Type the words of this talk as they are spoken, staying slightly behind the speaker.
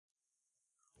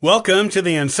Welcome to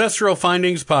the Ancestral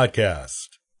Findings Podcast.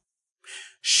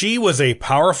 She was a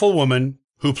powerful woman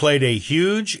who played a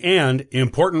huge and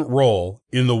important role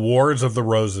in the Wars of the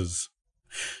Roses.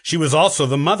 She was also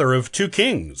the mother of two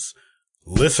kings.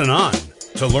 Listen on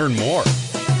to learn more.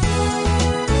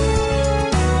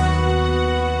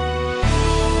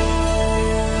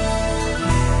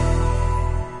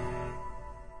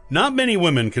 Not many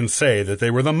women can say that they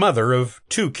were the mother of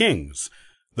two kings,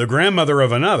 the grandmother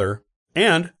of another,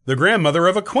 and the grandmother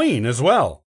of a queen as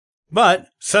well. But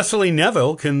Cecily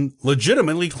Neville can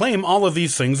legitimately claim all of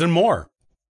these things and more.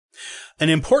 An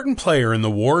important player in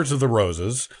the Wars of the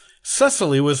Roses,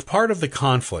 Cecily was part of the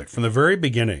conflict from the very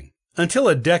beginning until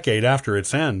a decade after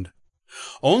its end.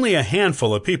 Only a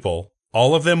handful of people,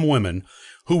 all of them women,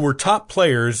 who were top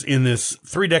players in this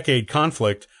 3-decade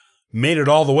conflict made it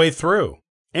all the way through,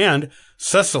 and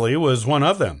Cecily was one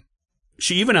of them.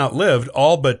 She even outlived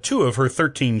all but 2 of her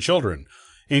 13 children,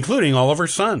 including all of her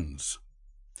sons.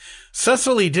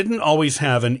 Cecily didn't always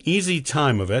have an easy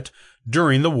time of it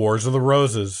during the Wars of the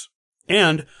Roses,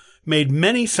 and made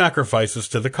many sacrifices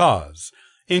to the cause,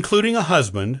 including a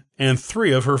husband and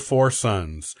 3 of her 4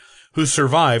 sons, who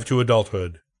survived to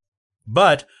adulthood.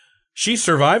 But she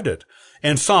survived it,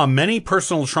 and saw many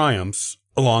personal triumphs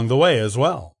along the way as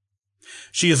well.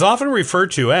 She is often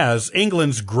referred to as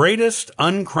England's greatest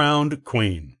uncrowned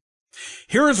queen.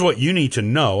 Here is what you need to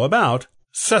know about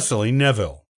Cecily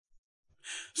Neville.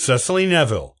 Cecily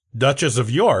Neville, Duchess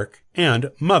of York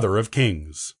and Mother of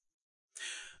Kings.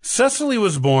 Cecily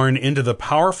was born into the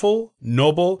powerful,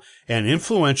 noble, and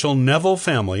influential Neville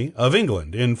family of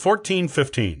England in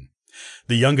 1415,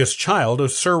 the youngest child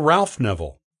of Sir Ralph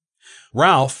Neville.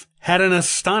 Ralph had an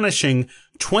astonishing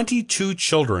 22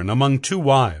 children among 2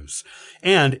 wives,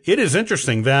 and it is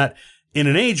interesting that, in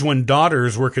an age when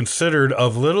daughters were considered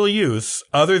of little use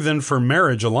other than for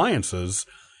marriage alliances,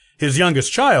 his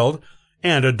youngest child,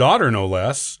 and a daughter no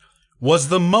less, was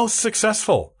the most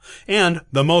successful, and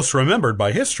the most remembered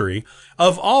by history,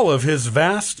 of all of his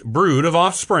vast brood of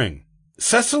offspring.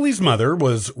 Cecily's mother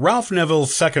was Ralph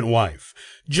Neville's second wife,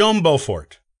 Joan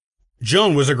Beaufort.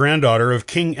 Joan was a granddaughter of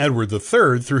King Edward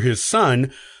III through his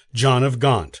son, John of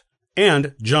Gaunt,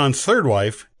 and John's third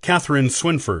wife, Catherine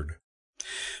Swynford.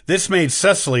 This made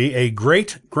Cecily a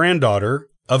great-granddaughter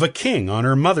of a king on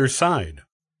her mother's side.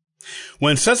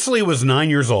 When Cecily was 9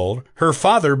 years old, her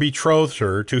father betrothed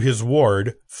her to his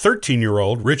ward,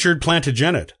 13-year-old Richard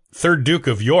Plantagenet, 3rd Duke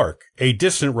of York, a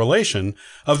distant relation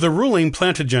of the ruling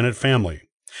Plantagenet family,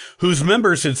 whose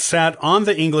members had sat on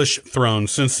the English throne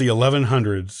since the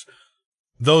 1100s.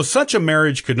 Though such a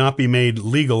marriage could not be made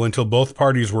legal until both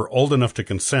parties were old enough to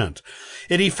consent,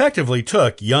 it effectively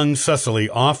took young Cecily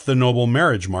off the noble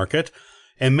marriage market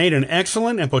and made an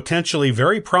excellent and potentially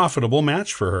very profitable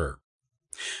match for her.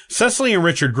 Cecily and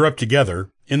Richard grew up together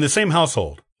in the same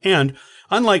household, and,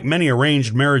 unlike many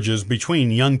arranged marriages between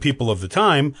young people of the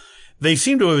time, they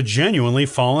seem to have genuinely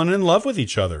fallen in love with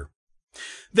each other.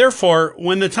 Therefore,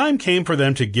 when the time came for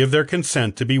them to give their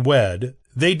consent to be wed,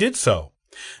 they did so.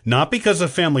 Not because of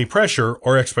family pressure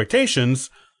or expectations,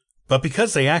 but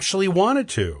because they actually wanted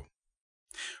to.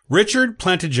 Richard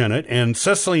Plantagenet and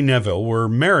Cecily Neville were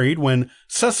married when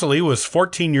Cecily was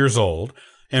 14 years old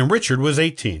and Richard was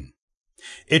 18.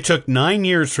 It took 9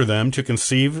 years for them to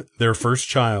conceive their first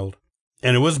child,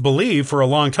 and it was believed for a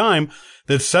long time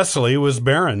that Cecily was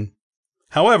barren.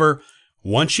 However,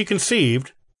 once she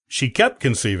conceived, she kept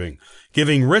conceiving,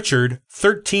 giving Richard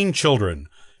 13 children,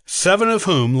 7 of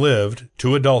whom lived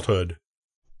to adulthood.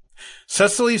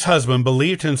 Cecily's husband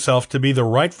believed himself to be the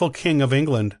rightful king of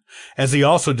England, as he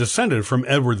also descended from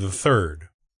Edward III,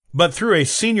 but through a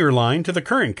senior line to the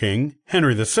current king,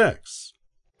 Henry VI.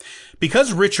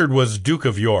 Because Richard was Duke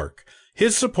of York,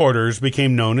 his supporters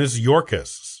became known as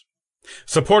Yorkists.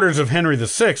 Supporters of Henry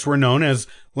VI were known as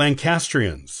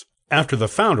Lancastrians, after the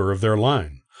founder of their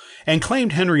line, and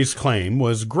claimed Henry's claim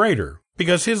was greater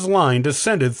because his line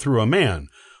descended through a man,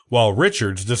 while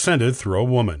Richard's descended through a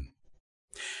woman.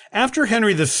 After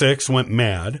Henry VI went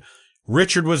mad,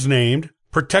 Richard was named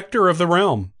Protector of the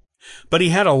Realm, but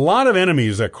he had a lot of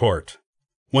enemies at court.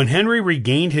 When Henry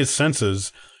regained his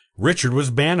senses, Richard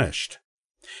was banished.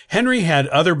 Henry had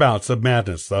other bouts of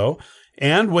madness, though,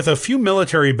 and with a few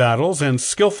military battles and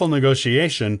skillful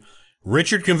negotiation,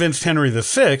 Richard convinced Henry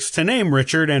VI to name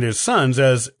Richard and his sons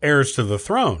as heirs to the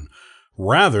throne,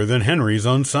 rather than Henry's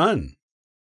own son.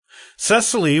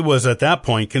 Cecily was at that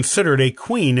point considered a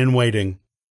queen in waiting.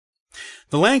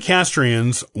 The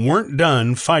Lancastrians weren't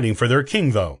done fighting for their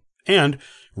king, though, and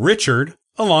Richard,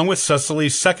 along with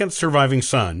Cecily's second surviving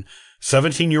son,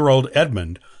 17-year-old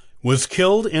Edmund, was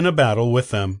killed in a battle with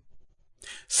them.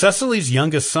 Cecily's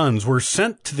youngest sons were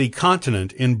sent to the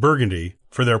continent in Burgundy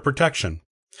for their protection,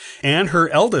 and her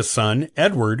eldest son,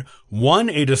 Edward, won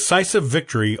a decisive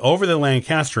victory over the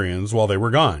Lancastrians while they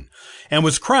were gone, and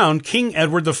was crowned King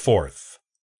Edward IV.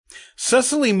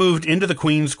 Cecily moved into the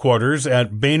Queen's quarters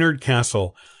at Baynard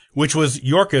Castle, which was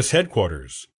Yorkist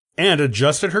headquarters, and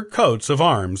adjusted her coats of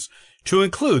arms to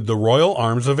include the royal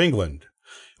arms of England,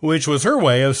 which was her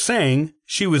way of saying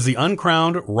she was the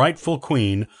uncrowned rightful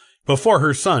queen before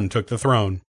her son took the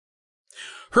throne.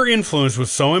 Her influence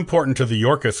was so important to the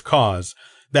Yorkist cause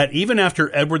that even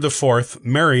after Edward IV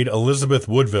married Elizabeth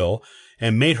Woodville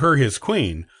and made her his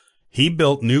queen, he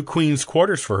built new queen's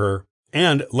quarters for her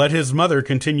and let his mother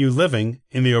continue living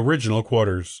in the original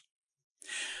quarters.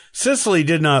 Cecily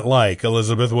did not like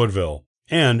Elizabeth Woodville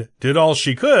and did all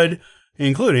she could,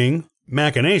 including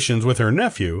machinations with her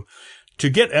nephew, to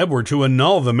get Edward to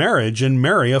annul the marriage and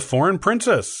marry a foreign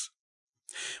princess.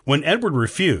 When Edward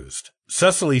refused,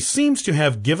 Cecily seems to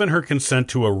have given her consent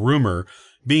to a rumor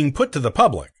being put to the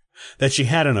public that she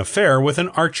had an affair with an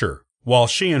archer while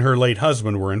she and her late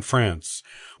husband were in France,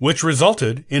 which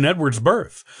resulted in Edward's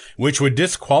birth, which would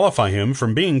disqualify him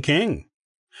from being king.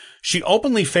 She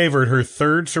openly favored her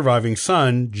third surviving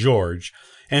son, George,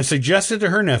 and suggested to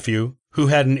her nephew, who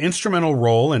had an instrumental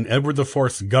role in Edward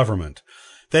IV's government,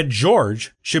 that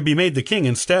George should be made the king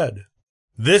instead.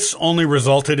 This only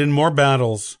resulted in more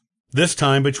battles, this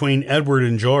time between Edward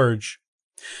and George.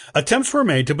 Attempts were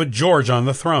made to put George on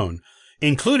the throne,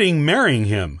 including marrying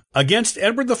him against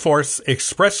Edward IV's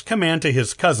express command to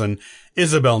his cousin,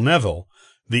 Isabel Neville,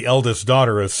 the eldest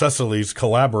daughter of Cecily's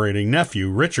collaborating nephew,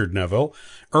 Richard Neville,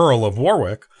 Earl of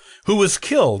Warwick, who was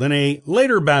killed in a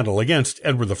later battle against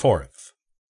Edward IV.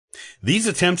 These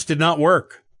attempts did not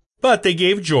work, but they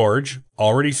gave George,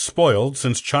 already spoiled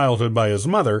since childhood by his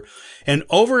mother, an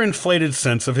overinflated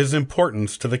sense of his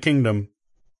importance to the kingdom.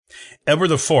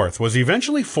 Edward IV was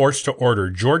eventually forced to order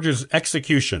George's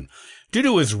execution due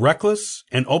to his reckless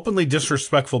and openly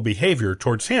disrespectful behavior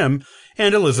towards him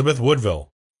and Elizabeth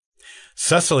Woodville.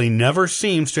 Cecily never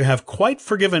seems to have quite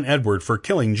forgiven Edward for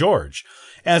killing George,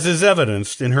 as is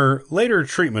evidenced in her later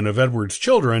treatment of Edward's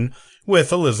children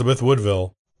with Elizabeth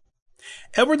Woodville.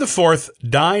 Edward IV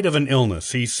died of an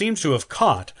illness he seems to have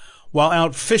caught while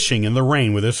out fishing in the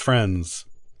rain with his friends.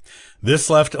 This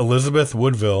left Elizabeth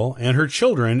Woodville and her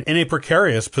children in a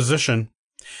precarious position.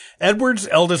 Edward's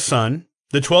eldest son,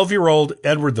 the 12-year-old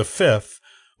Edward V,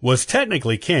 was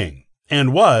technically king,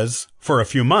 and was, for a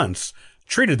few months,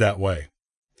 treated that way.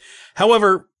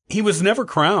 However, he was never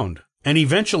crowned, and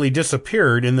eventually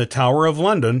disappeared in the Tower of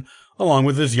London along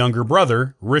with his younger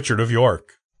brother, Richard of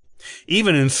York.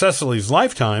 Even in Cecily's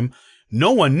lifetime,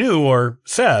 no one knew or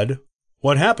said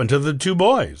what happened to the two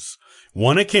boys,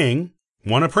 one a king,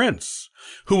 one a prince,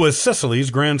 who was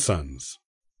Cecily's grandsons.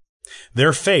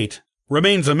 Their fate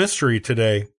remains a mystery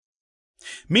today.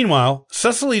 Meanwhile,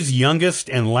 Cecily's youngest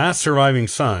and last surviving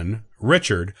son,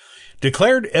 Richard,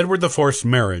 declared Edward IV's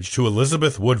marriage to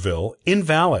Elizabeth Woodville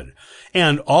invalid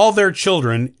and all their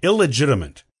children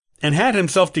illegitimate, and had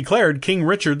himself declared King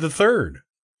Richard III.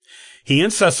 He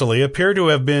and Cecily appear to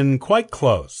have been quite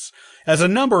close, as a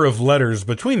number of letters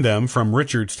between them from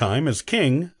Richard's time as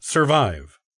king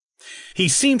survive. He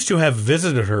seems to have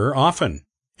visited her often,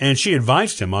 and she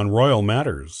advised him on royal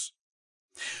matters.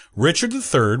 Richard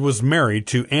III was married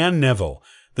to Anne Neville,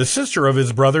 the sister of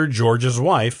his brother George's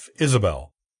wife,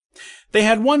 Isabel. They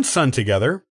had one son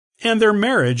together, and their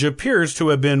marriage appears to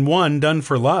have been one done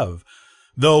for love,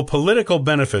 though political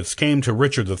benefits came to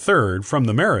Richard III from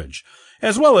the marriage,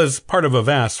 as well as part of a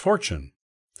vast fortune.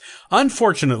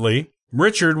 Unfortunately,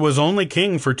 Richard was only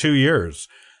king for 2 years,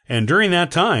 and during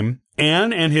that time,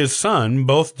 Anne and his son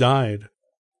both died.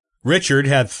 Richard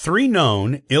had 3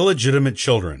 known illegitimate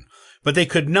children, but they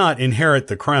could not inherit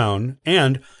the crown,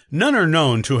 and none are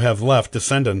known to have left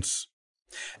descendants.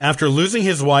 After losing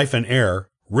his wife and heir,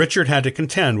 Richard had to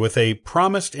contend with a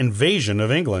promised invasion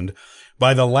of England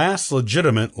by the last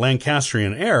legitimate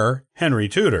Lancastrian heir, Henry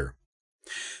Tudor.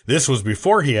 This was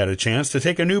before he had a chance to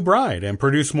take a new bride and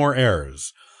produce more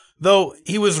heirs, though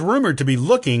he was rumored to be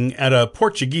looking at a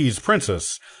Portuguese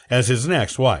princess as his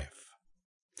next wife.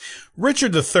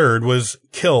 Richard III was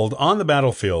killed on the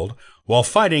battlefield while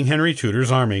fighting Henry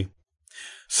Tudor's army.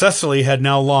 Cecily had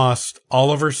now lost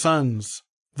all of her sons,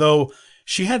 though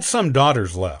she had some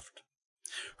daughters left.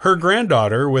 Her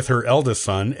granddaughter, with her eldest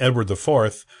son, Edward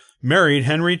IV, married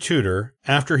Henry Tudor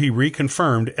after he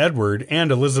reconfirmed Edward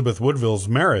and Elizabeth Woodville's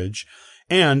marriage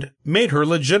and made her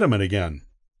legitimate again.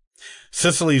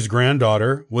 Cecily's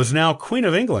granddaughter was now Queen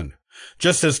of England,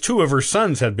 just as 2 of her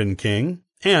sons had been king,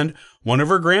 and one of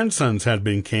her grandsons had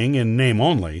been king in name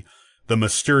only, the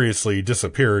mysteriously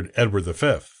disappeared Edward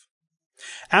V.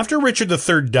 After Richard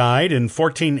III died in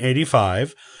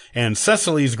 1485, and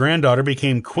Cecily's granddaughter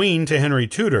became queen to Henry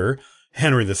Tudor,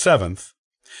 Henry VII,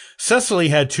 Cecily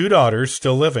had 2 daughters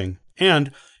still living,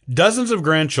 and dozens of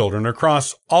grandchildren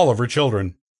across all of her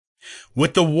children.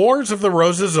 With the Wars of the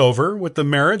Roses over, with the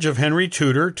marriage of Henry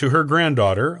Tudor to her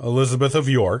granddaughter, Elizabeth of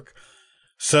York,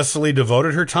 Cecily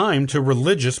devoted her time to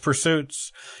religious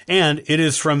pursuits, and it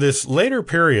is from this later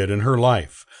period in her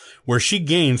life where she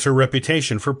gains her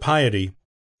reputation for piety.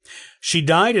 She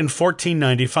died in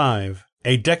 1495,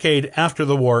 a decade after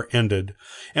the war ended,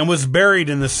 and was buried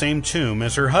in the same tomb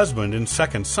as her husband and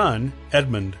second son,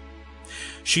 Edmund.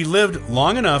 She lived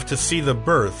long enough to see the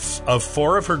births of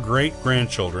 4 of her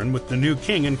great-grandchildren with the new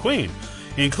king and queen,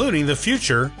 including the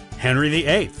future Henry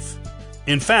VIII.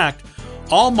 In fact,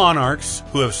 all monarchs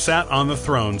who have sat on the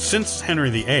throne since Henry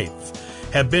VIII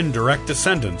have been direct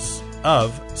descendants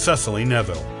of Cecily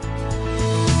Neville.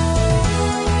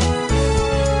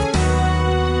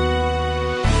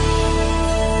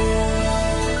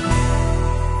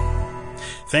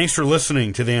 Thanks for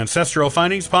listening to the Ancestral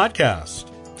Findings Podcast.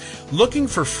 Looking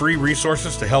for free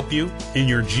resources to help you in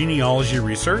your genealogy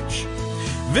research?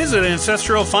 Visit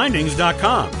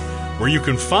ancestralfindings.com, where you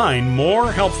can find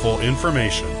more helpful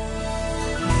information.